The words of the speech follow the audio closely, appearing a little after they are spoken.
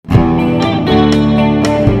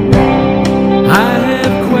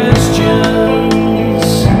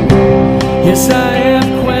Yes, I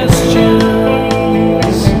have questions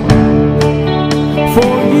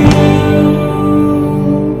for you.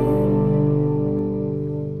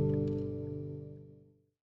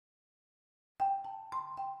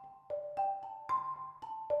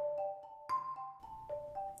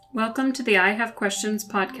 Welcome to the I Have Questions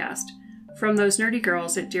podcast from those nerdy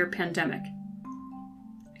girls at Dear Pandemic.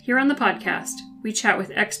 Here on the podcast, we chat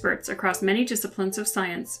with experts across many disciplines of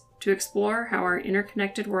science to explore how our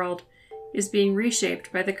interconnected world is being reshaped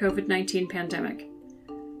by the COVID-19 pandemic.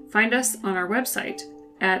 Find us on our website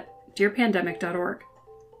at dearpandemic.org.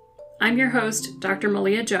 I'm your host, Dr.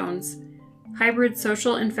 Malia Jones, hybrid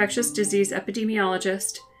social infectious disease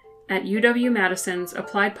epidemiologist at UW-Madison's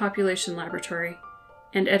Applied Population Laboratory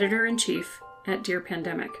and editor-in-chief at Dear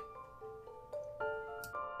Pandemic.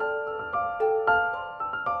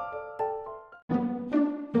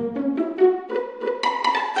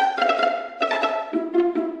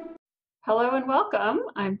 Hello and welcome.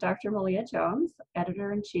 I'm Dr. Malia Jones,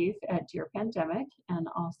 editor-in-chief at Dear Pandemic and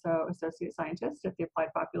also associate scientist at the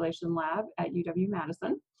Applied Population Lab at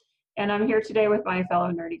UW-Madison. And I'm here today with my fellow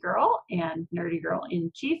nerdy girl and nerdy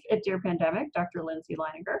girl-in-chief at Dear Pandemic, Dr. Lindsay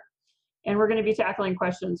Leininger. And we're going to be tackling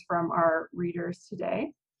questions from our readers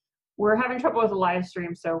today. We're having trouble with the live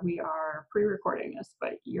stream, so we are pre-recording this,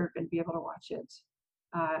 but you're going to be able to watch it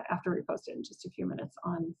after we post it in just a few minutes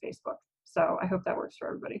on Facebook. So I hope that works for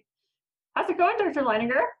everybody. How's it going, Dr.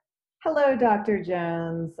 Leininger? Hello, Dr.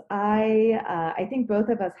 Jones. I think both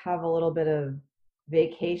of us have a little bit of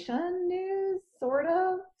vacation news, sort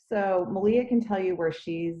of. So Malia can tell you where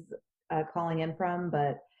she's calling in from,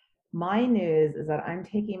 but my news is that I'm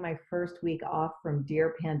taking my first week off from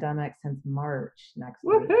Dear Pandemic since March next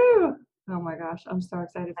week. Woohoo! Oh my gosh, I'm so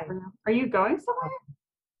excited for you. Are you going somewhere?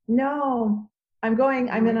 No, I'm going.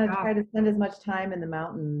 I'm going to God. try to spend as much time in the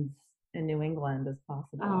mountains in New England as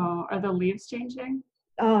possible. Oh, are the leaves changing?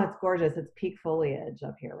 Oh, it's gorgeous. It's peak foliage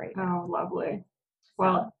up here right now. Oh, lovely.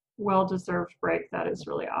 Well, well-deserved break. That is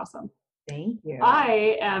really awesome. Thank you.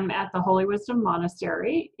 I am at the Holy Wisdom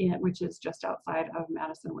Monastery, which is just outside of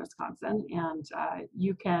Madison, Wisconsin, and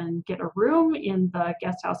you can get a room in the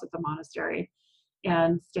guest house at the monastery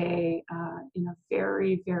and stay in a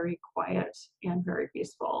very, very quiet and very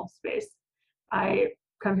peaceful space. I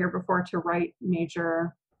come here before to write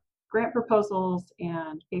major grant proposals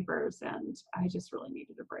and papers, and I just really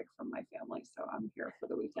needed a break from my family, so I'm here for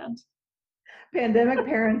the weekend. Pandemic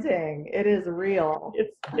parenting, it is real.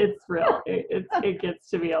 It's real. It gets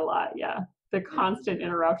to be a lot, yeah. The constant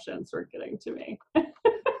interruptions are getting to me.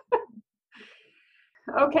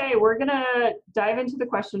 Okay, we're gonna dive into the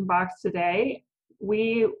question box today.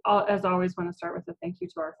 We, as always, want to start with a thank you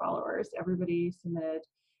to our followers. Everybody submitted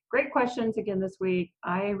great questions again this week.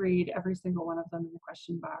 I read every single one of them in the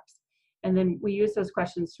question box. And then we use those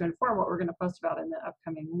questions to inform what we're going to post about in the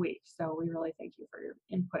upcoming week. So we really thank you for your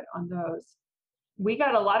input on those. We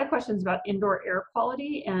got a lot of questions about indoor air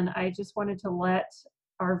quality, and I just wanted to let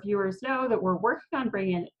our viewers know that we're working on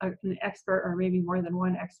bringing an expert, or maybe more than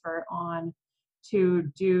one expert, on to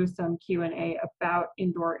do some Q&A about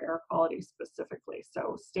indoor air quality specifically.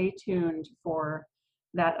 So stay tuned for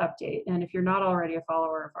that update. And if you're not already a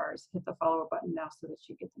follower of ours, hit the follow button now so that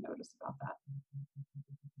you get the notice about that.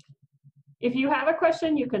 If you have a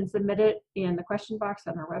question, you can submit it in the question box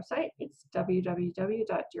on our website. It's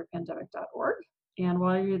www.dearpandemic.org. And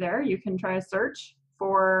while you're there, you can try a search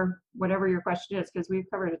for whatever your question is, because we've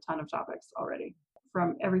covered a ton of topics already,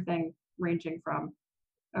 from everything ranging from,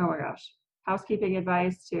 oh my gosh, housekeeping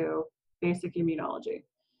advice to basic immunology.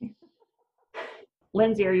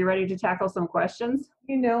 Lindsay, are you ready to tackle some questions?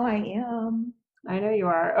 You know I am. I know you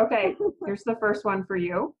are. Okay, here's the first one for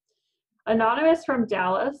you. Anonymous from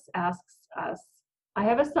Dallas asks us, I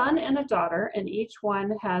have a son and a daughter, and each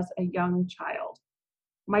one has a young child.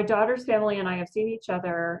 My daughter's family and I have seen each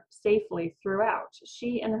other safely throughout.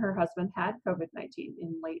 She and her husband had COVID-19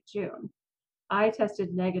 in late June. I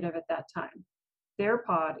tested negative at that time. Their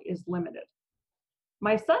pod is limited.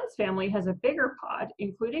 My son's family has a bigger pod,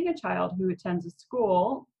 including a child who attends a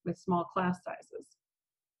school with small class sizes.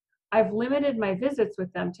 I've limited my visits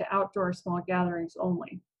with them to outdoor small gatherings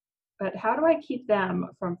only. But how do I keep them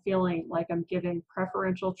from feeling like I'm giving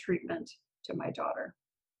preferential treatment to my daughter?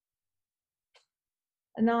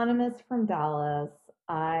 Anonymous from Dallas,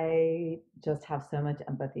 I just have so much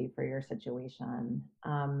empathy for your situation.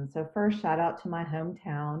 So first, shout out to my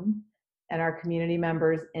hometown and our community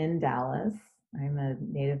members in Dallas. I'm a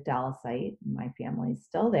native Dallasite. My family's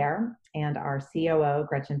still there. And our COO,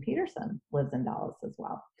 Gretchen Peterson, lives in Dallas as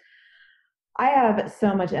well. I have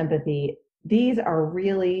so much empathy. These are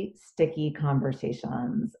really sticky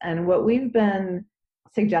conversations. And what we've been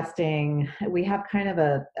suggesting we have kind of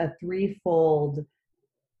a threefold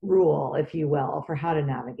rule, if you will, for how to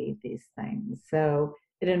navigate these things. So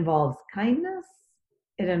it involves kindness,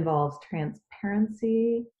 it involves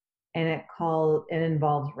transparency, and it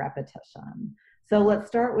involves repetition. So let's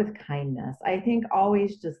start with kindness. I think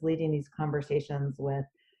always just leading these conversations with,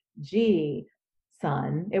 gee,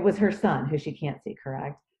 son, it was her son who she can't see,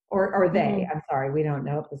 correct? Or they, I'm sorry, we don't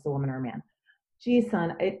know if it's a woman or a man. Gee,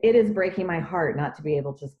 son, it is breaking my heart not to be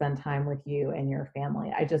able to spend time with you and your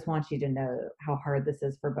family. I just want you to know how hard this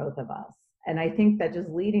is for both of us. And I think that just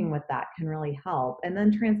leading with that can really help. And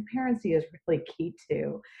then transparency is really key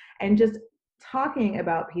too. And just talking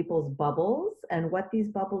about people's bubbles and what these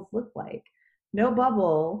bubbles look like. No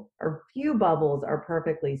bubble or few bubbles are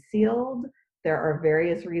perfectly sealed. There are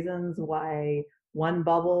various reasons why one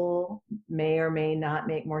bubble may or may not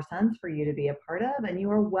make more sense for you to be a part of, and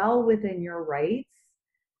you are well within your rights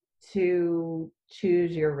to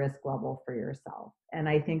choose your risk level for yourself. And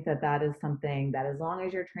I think that that is something that, as long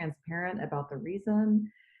as you're transparent about the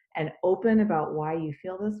reason and open about why you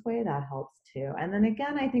feel this way, that helps too. And then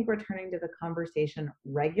again, I think returning to the conversation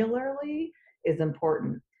regularly is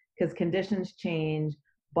important, because conditions change,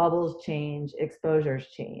 bubbles change, exposures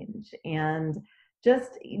change. And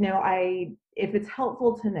just, if it's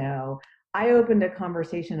helpful to know, I opened a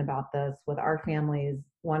conversation about this with our family's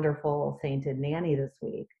wonderful sainted nanny this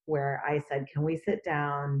week, where I said, can we sit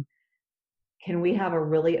down? Can we have a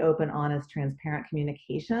really open, honest, transparent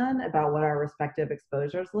communication about what our respective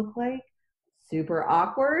exposures look like? Super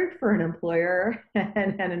awkward for an employer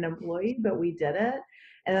and an employee, but we did it.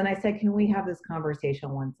 And then I said, can we have this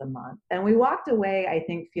conversation once a month? And we walked away, I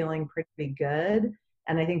think, feeling pretty good.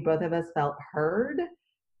 And I think both of us felt heard,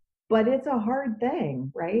 but it's a hard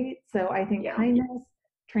thing, right? So I think kindness,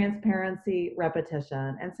 transparency,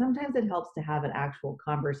 repetition, and sometimes it helps to have an actual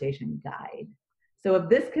conversation guide. So if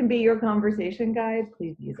this can be your conversation guide,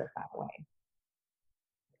 please use it that way.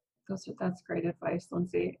 That's great advice,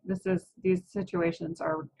 Lindsay. These situations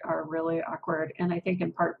are really awkward, and I think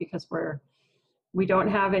in part because we don't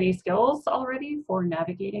have any skills already for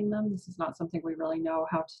navigating them. This is not something we really know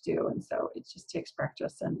how to do, and so it just takes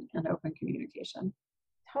practice and open communication.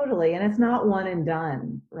 Totally, and it's not one and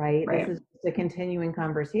done, right? Right. This is just a continuing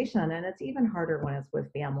conversation, and it's even harder when it's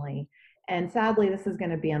with family. And sadly, this is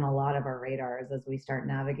going to be on a lot of our radars as we start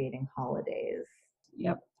navigating holidays.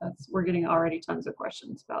 Yep, we're getting already tons of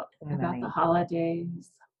questions about the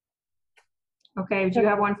holidays. Okay, do you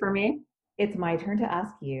have one for me? It's my turn to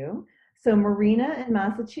ask you. So Marina in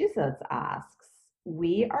Massachusetts asks,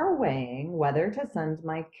 we are weighing whether to send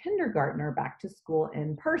my kindergartner back to school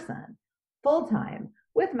in person, full-time,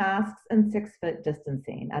 with masks and 6-foot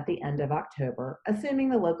distancing at the end of October, assuming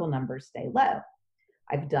the local numbers stay low.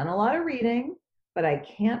 I've done a lot of reading, but I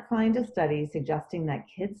can't find a study suggesting that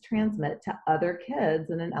kids transmit to other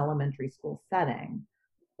kids in an elementary school setting.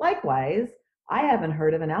 Likewise, I haven't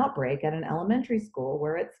heard of an outbreak at an elementary school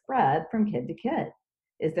where it spread from kid to kid.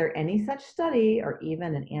 Is there any such study or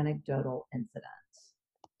even an anecdotal incident?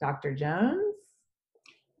 Dr. Jones?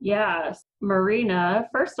 Yes, Marina,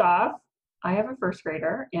 first off, I have a first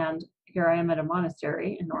grader, and here I am at a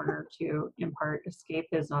monastery in order to impart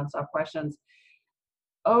escapist nonstop questions.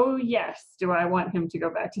 Oh yes, do I want him to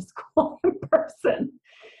go back to school in person?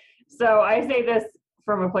 So I say this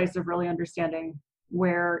from a place of really understanding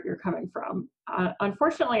where you're coming from.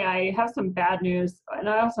 Unfortunately, I have some bad news, and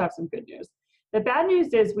I also have some good news. The bad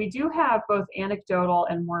news is we do have both anecdotal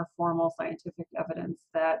and more formal scientific evidence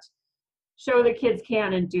that show that kids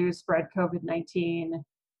can and do spread COVID-19,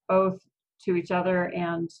 both to each other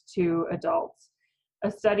and to adults. A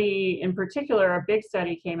study in particular, a big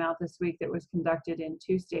study came out this week that was conducted in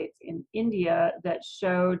 2 states in India that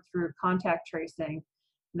showed through contact tracing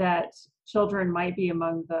that children might be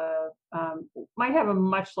might have a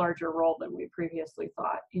much larger role than we previously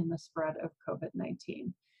thought in the spread of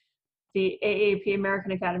COVID-19. The AAP,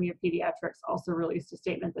 American Academy of Pediatrics, also released a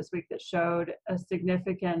statement this week that showed a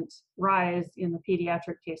significant rise in the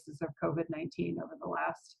pediatric cases of COVID-19 over the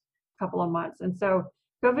last couple of months. And so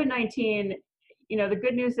COVID-19, the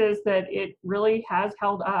good news is that it really has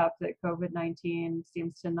held up, that COVID-19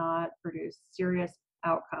 seems to not produce serious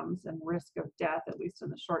outcomes and risk of death, at least in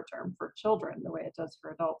the short term, for children the way it does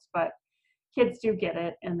for adults. But kids do get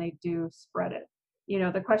it and they do spread it.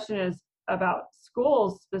 The question is about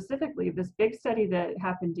schools specifically. This big study that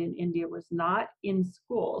happened in India was not in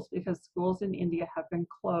schools, because schools in India have been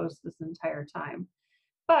closed this entire time.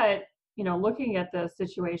 But looking at the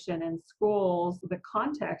situation in schools, the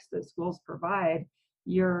context that schools provide,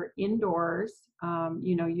 you're indoors.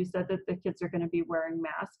 You said that the kids are going to be wearing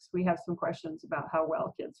masks. We have some questions about how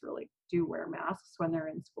well kids really do wear masks when they're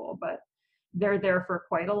in school, but they're there for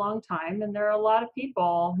quite a long time, and there are a lot of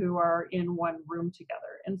people who are in one room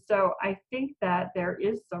together. And so I think that there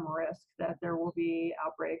is some risk that there will be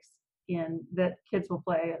outbreaks that kids will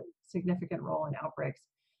play a significant role in outbreaks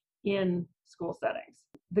in school settings.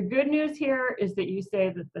 The good news here is that you say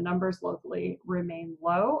that the numbers locally remain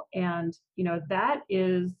low, and that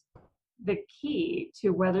is the key to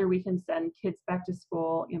whether we can send kids back to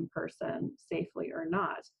school in person safely or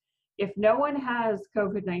not. If no one has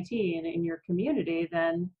COVID-19 in your community,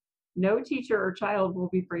 then no teacher or child will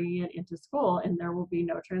be bringing it into school, and there will be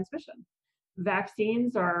no transmission.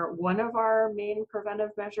 Vaccines are one of our main preventive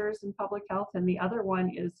measures in public health, and the other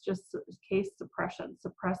one is just case suppression,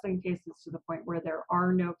 suppressing cases to the point where there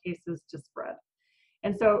are no cases to spread.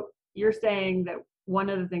 And so you're saying that one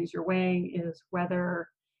of the things you're weighing is whether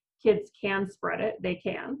kids can spread it. They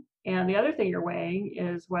can. And the other thing you're weighing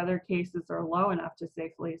is whether cases are low enough to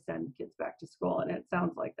safely send kids back to school. And it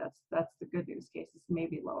sounds like that's the good news. Cases may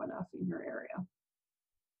be low enough in your area.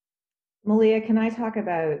 Malia, can I talk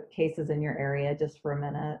about cases in your area just for a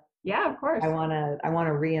minute? Yeah, of course. I want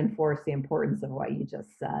to reinforce the importance of what you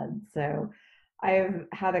just said. So I've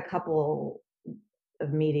had a couple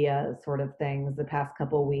of media sort of things the past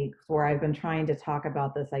couple of weeks where I've been trying to talk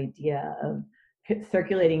about this idea of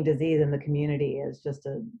circulating disease in the community is just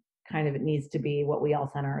a kind of, it needs to be what we all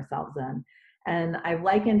center ourselves in. And I've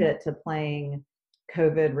likened it to playing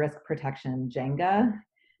COVID risk protection Jenga.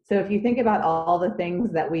 So if you think about all the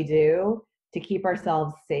things that we do to keep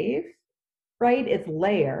ourselves safe, right, it's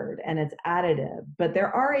layered and it's additive, but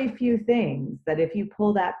there are a few things that if you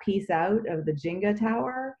pull that piece out of the Jenga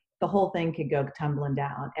tower, the whole thing could go tumbling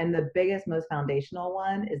down. And the biggest, most foundational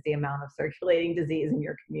one is the amount of circulating disease in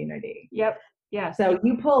your community. Yep. Yeah. So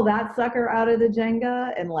you pull that sucker out of the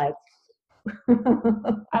Jenga and like.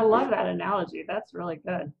 I love that analogy. That's really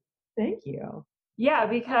good. Thank you. Yeah,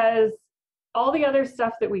 because all the other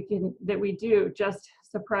stuff that we do just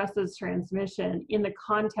suppresses transmission in the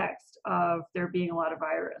context of there being a lot of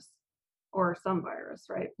virus or some virus,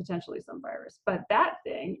 right? Potentially some virus. But that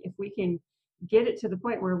thing, if we can get it to the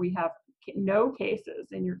point where we have no cases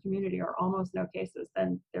in your community or almost no cases,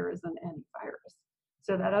 then there isn't any virus.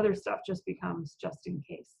 So that other stuff just becomes just in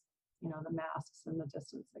case, the masks and the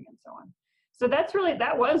distancing and so on. So that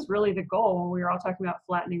was really the goal when we were all talking about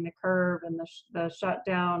flattening the curve and the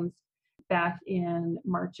shutdowns back in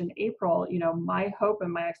March and April. My hope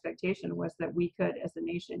and my expectation was that we could, as a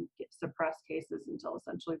nation, suppress cases until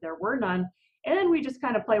essentially there were none. And then we just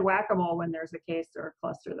kind of play whack-a-mole when there's a case or a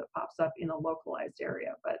cluster that pops up in a localized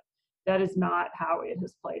area. But that is not how it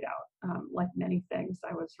has played out. Like many things,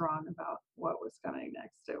 I was wrong about what was coming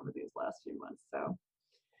next over these last few months. So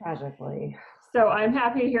tragically. So I'm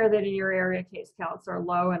happy to hear that in your area case counts are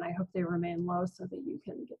low, and I hope they remain low so that you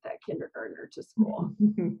can get that kindergartner to school.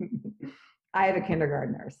 I have a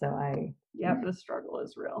kindergartner, so Yep, the struggle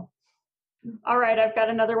is real. All right, I've got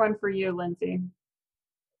another one for you, Lindsay.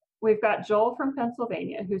 We've got Joel from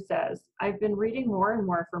Pennsylvania who says, I've been reading more and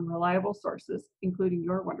more from reliable sources, including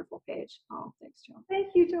your wonderful page. Oh, thanks, Joel.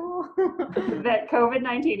 Thank you, Joel. That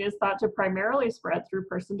COVID-19 is thought to primarily spread through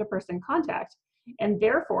person-to-person contact, and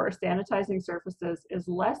therefore sanitizing surfaces is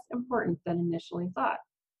less important than initially thought.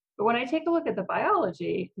 But when I take a look at the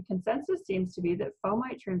biology, the consensus seems to be that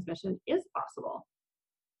fomite transmission is possible.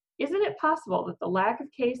 Isn't it possible that the lack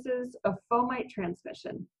of cases of fomite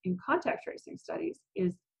transmission in contact tracing studies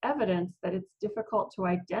is evidence that it's difficult to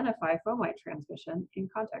identify fomite transmission in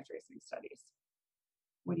contact tracing studies?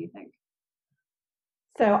 What do you think?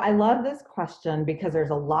 So I love this question because there's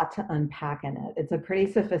a lot to unpack in it. It's a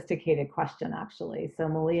pretty sophisticated question, actually. So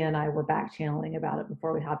Malia and I were back channeling about it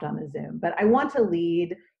before we hopped on the Zoom. But I want to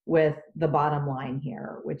lead with the bottom line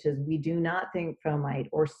here, which is we do not think fomite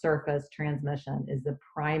or surface transmission is the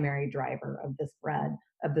primary driver of the spread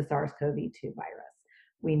of the SARS-CoV-2 virus.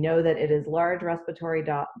 We know that it is large respiratory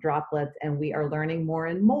droplets, and we are learning more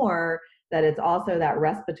and more that it's also that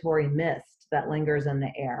respiratory mist that lingers in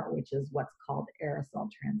the air, which is what's called aerosol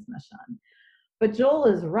transmission. But Joel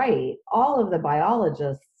is right. All of the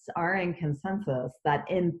biologists are in consensus that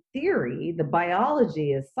in theory, the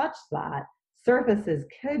biology is such that surfaces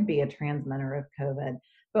could be a transmitter of COVID,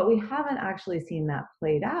 but we haven't actually seen that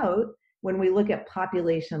played out when we look at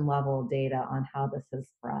population level data on how this has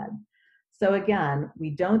spread. So again, we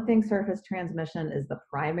don't think surface transmission is the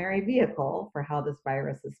primary vehicle for how this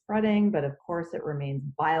virus is spreading, but of course it remains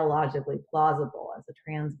biologically plausible as a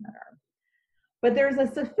transmitter. But there's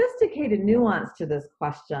a sophisticated nuance to this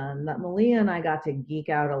question that Malia and I got to geek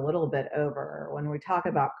out a little bit over when we talk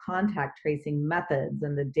about contact tracing methods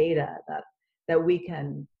and the data that we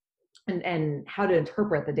can and how to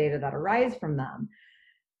interpret the data that arise from them.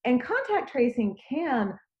 And contact tracing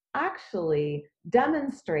can actually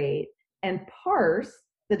demonstrate and parse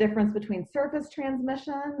the difference between surface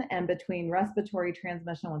transmission and between respiratory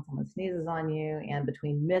transmission when someone sneezes on you and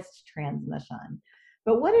between mist transmission.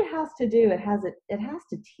 But what it has to do, it has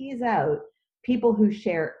to tease out people who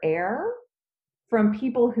share air from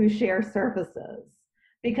people who share surfaces.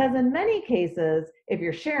 Because in many cases, if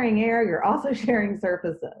you're sharing air, you're also sharing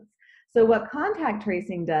surfaces. So what contact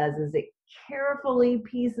tracing does is it carefully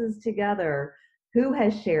pieces together who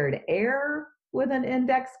has shared air with an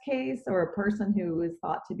index case or a person who is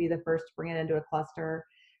thought to be the first to bring it into a cluster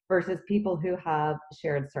versus people who have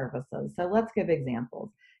shared surfaces. So let's give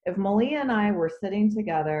examples. If Malia and I were sitting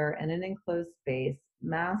together in an enclosed space,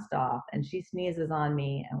 masked off, and she sneezes on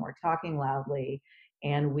me and we're talking loudly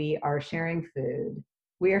and we are sharing food,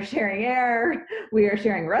 we are sharing air, we are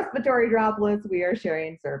sharing respiratory droplets, we are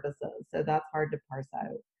sharing surfaces. So that's hard to parse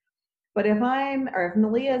out. But if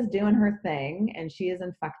Malia is doing her thing and she is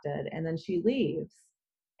infected and then she leaves,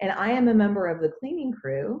 and I am a member of the cleaning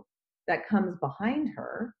crew that comes behind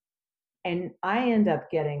her, and I end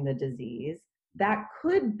up getting the disease, that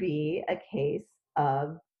could be a case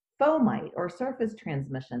of fomite or surface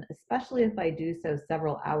transmission, especially if I do so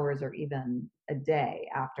several hours or even a day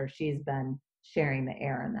after she's been sharing the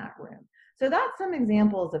air in that room. So that's some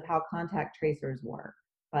examples of how contact tracers work.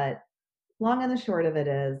 But long and the short of it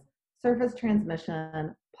is surface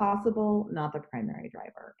transmission, possible, not the primary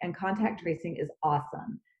driver. And contact tracing is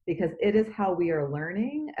awesome because it is how we are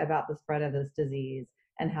learning about the spread of this disease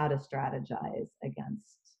and how to strategize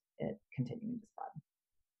against it continuing to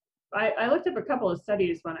spread. I looked up a couple of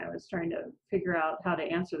studies when I was trying to figure out how to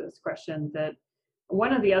answer this question, that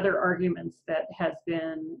one of the other arguments that has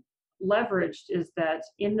been leveraged is that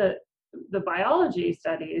in the biology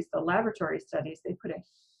studies, the laboratory studies, they put a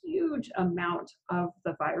huge amount of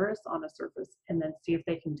the virus on a surface and then see if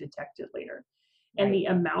they can detect it later. And Right. the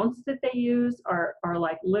amounts that they use are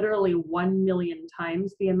like literally 1 million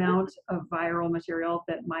times the amount of viral material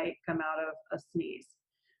that might come out of a sneeze,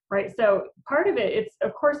 right? So part of it,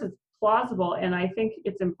 of course it's plausible, and I think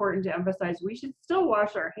it's important to emphasize we should still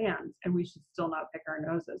wash our hands and we should still not pick our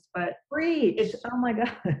noses, but Preach. Oh my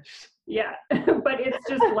gosh. yeah, but it's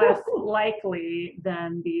just less likely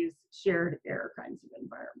than these shared air kinds of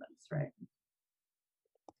environments, right?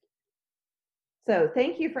 So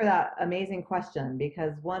thank you for that amazing question,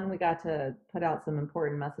 because one, we got to put out some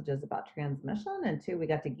important messages about transmission, and two, we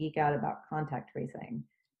got to geek out about contact tracing.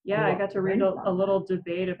 Yeah, I got to read a little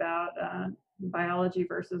debate about biology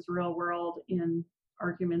versus real world in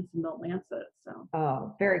arguments in the Lancet.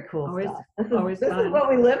 So very cool stuff. This is what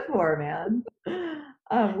we live for, man.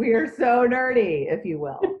 We are so nerdy, if you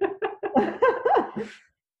will.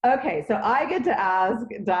 Okay, so I get to ask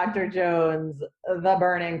Dr. Jones the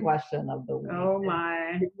burning question of the week. Oh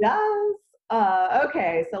my. Yes.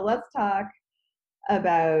 Okay, so let's talk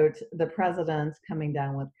about the president coming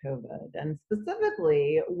down with COVID, and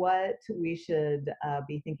specifically what we should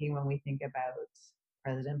be thinking when we think about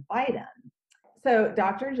President Biden. So,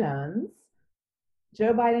 Dr. Jones,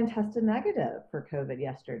 Joe Biden tested negative for COVID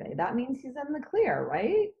yesterday. That means he's in the clear,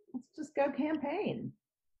 right? Let's just go campaign.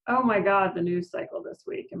 Oh my God, the news cycle this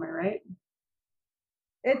week. Am I right?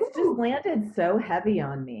 It's just landed so heavy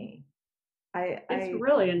on me. It's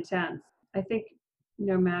really intense. I think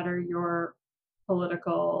no matter your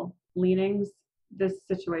political leanings, this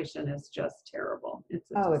situation is just terrible. It's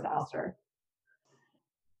a disaster.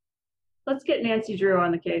 Let's get Nancy Drew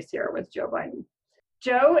on the case here with Joe Biden.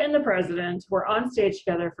 Joe and the president were on stage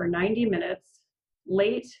together for 90 minutes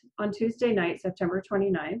late on Tuesday night, September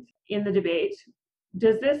 29th, in the debate.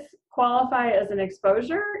 Does this qualify as an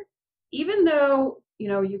exposure? Even though,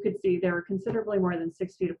 you could see they were considerably more than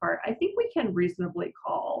 6 feet apart, I think we can reasonably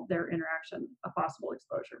call their interaction a possible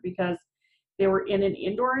exposure because they were in an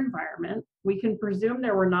indoor environment. We can presume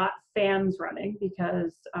there were not fans running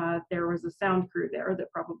because there was a sound crew there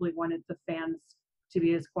that probably wanted the fans to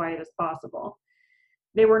be as quiet as possible.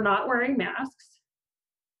 They were not wearing masks.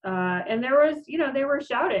 And there was, they were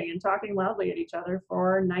shouting and talking loudly at each other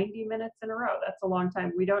for 90 minutes in a row. That's a long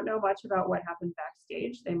time. We don't know much about what happened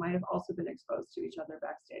backstage. They might have also been exposed to each other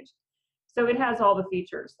backstage. So it has all the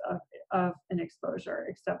features of an exposure,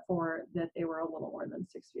 except for that they were a little more than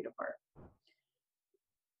 6 feet apart.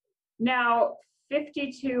 Now,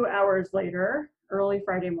 52 hours later, early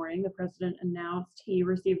Friday morning, the president announced he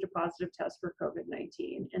received a positive test for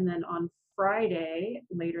COVID-19. And then on Friday,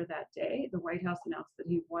 later that day, the White House announced that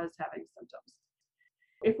he was having symptoms.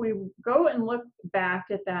 If we go and look back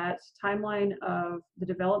at that timeline of the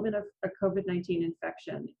development of a COVID-19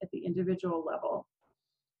 infection at the individual level,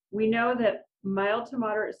 we know that mild to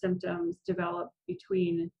moderate symptoms develop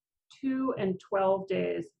between 2 and 12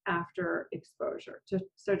 days after exposure.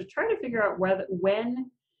 So to try to figure out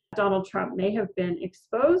when Donald Trump may have been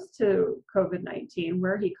exposed to COVID-19,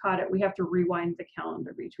 where he caught it, we have to rewind the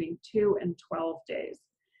calendar between 2 and 12 days.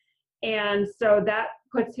 And so that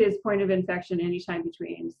puts his point of infection anytime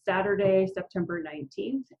between Saturday, September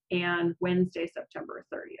 19th and Wednesday, September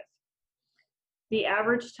 30th. The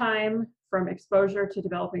average time from exposure to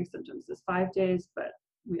developing symptoms is 5 days, but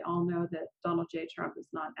we all know that Donald J. Trump is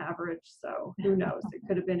not average, so who knows? It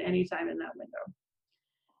could have been any time in that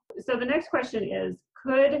window. So the next question is,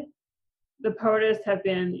 could the POTUS have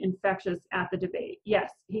been infectious at the debate?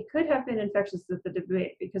 Yes, he could have been infectious at the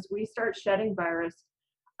debate because we start shedding virus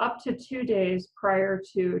up to 2 days prior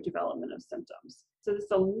to development of symptoms. So this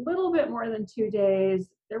is a little bit more than 2 days.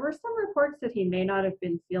 There were some reports that he may not have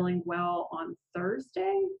been feeling well on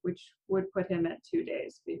Thursday, which would put him at 2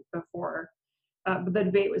 days before, the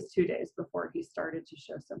debate was 2 days before he started to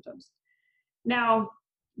show symptoms. Now,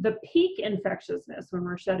 the peak infectiousness when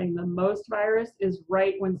we're shedding the most virus is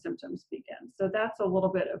right when symptoms begin. So that's a little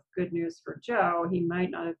bit of good news for Joe. He might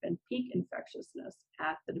not have been peak infectiousness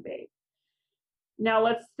at the debate. Now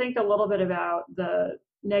let's think a little bit about the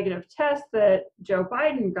negative test that Joe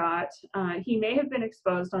Biden got. He may have been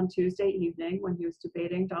exposed on Tuesday evening when he was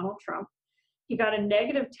debating Donald Trump. He got a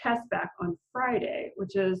negative test back on Friday,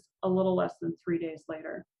 which is a little less than 3 days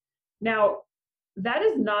later. Now, that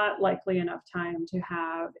is not likely enough time to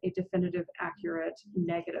have a definitive, accurate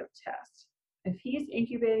negative test. If he's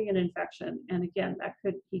incubating an infection, and again,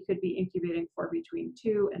 he could be incubating for between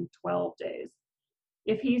 2 and 12 days.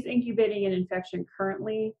 If he's incubating an infection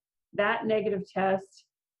currently, that negative test,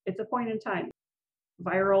 it's a point in time.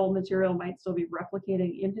 Viral material might still be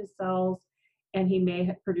replicating in his cells, and he may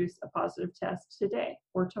have produced a positive test today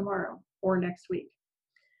or tomorrow or next week.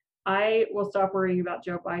 I will stop worrying about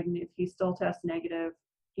Joe Biden if he still tests negative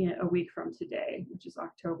in a week from today, which is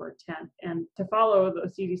October 10th. And to follow the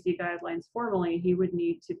CDC guidelines formally, he would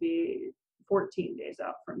need to be 14 days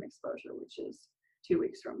out from exposure, which is 2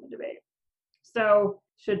 weeks from the debate. So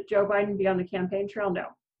should Joe Biden be on the campaign trail? No,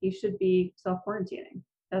 he should be self-quarantining.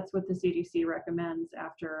 That's what the CDC recommends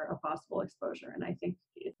after a possible exposure. And I think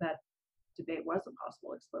if that debate was a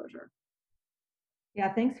possible exposure.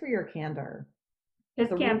 Yeah, thanks for your candor. His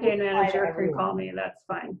campaign manager can call me, that's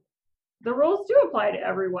fine. The rules do apply to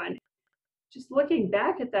everyone. Just looking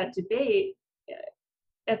back at that debate,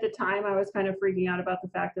 at the time I was kind of freaking out about the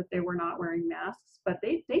fact that they were not wearing masks, but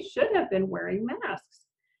they should have been wearing masks.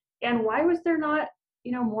 And why was there not,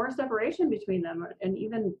 more separation between them, and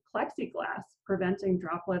even plexiglass preventing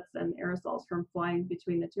droplets and aerosols from flying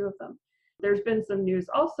between the two of them? There's been some news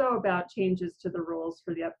also about changes to the rules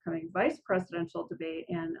for the upcoming vice presidential debate,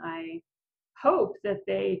 and I hope that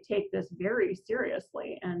they take this very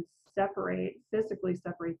seriously and physically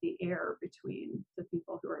separate the air between the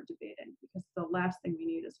people who are debating, because the last thing we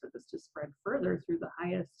need is for this to spread further through the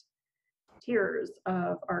highest tiers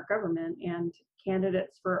of our government and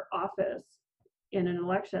candidates for office in an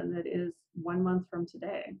election that is 1 month from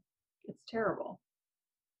today. It's terrible.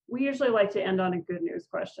 We usually like to end on a good news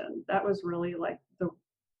question. That was really like the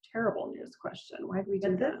terrible news question. Why did we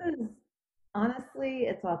do that? Honestly,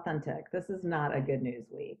 it's authentic. This is not a good news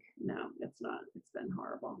week. No, it's not. It's been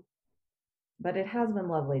horrible. But it has been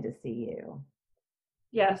lovely to see you.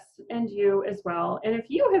 Yes, and you as well. And if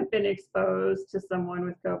you have been exposed to someone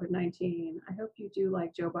with COVID-19, I hope you do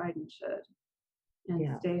like Joe Biden should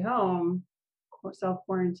and stay home or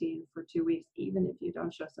self-quarantine for 2 weeks, even if you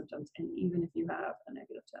don't show symptoms and even if you have a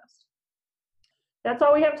negative test. That's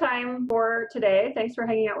all we have time for today. Thanks for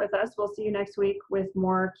hanging out with us. We'll see you next week with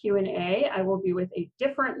more Q&A. I will be with a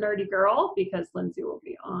different nerdy girl because Lindsay will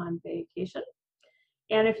be on vacation.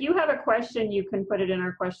 And if you have a question, you can put it in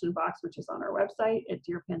our question box, which is on our website at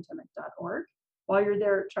dearpandemic.org. While you're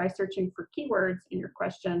there, try searching for keywords in your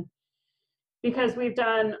question, because we've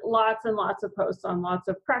done lots and lots of posts on lots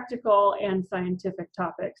of practical and scientific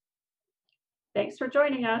topics. Thanks for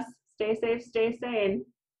joining us. Stay safe, stay sane.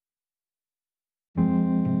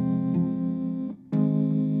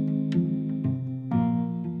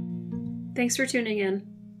 Thanks for tuning in.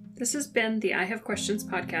 This has been the I Have Questions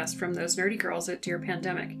podcast from those nerdy girls at Dear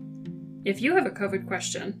Pandemic. If you have a COVID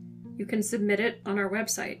question, you can submit it on our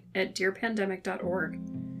website at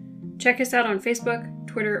dearpandemic.org. Check us out on Facebook,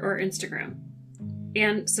 Twitter, or Instagram.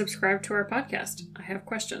 And subscribe to our podcast, I Have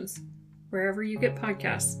Questions, wherever you get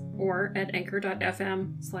podcasts or at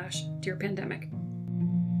anchor.fm/dearpandemic.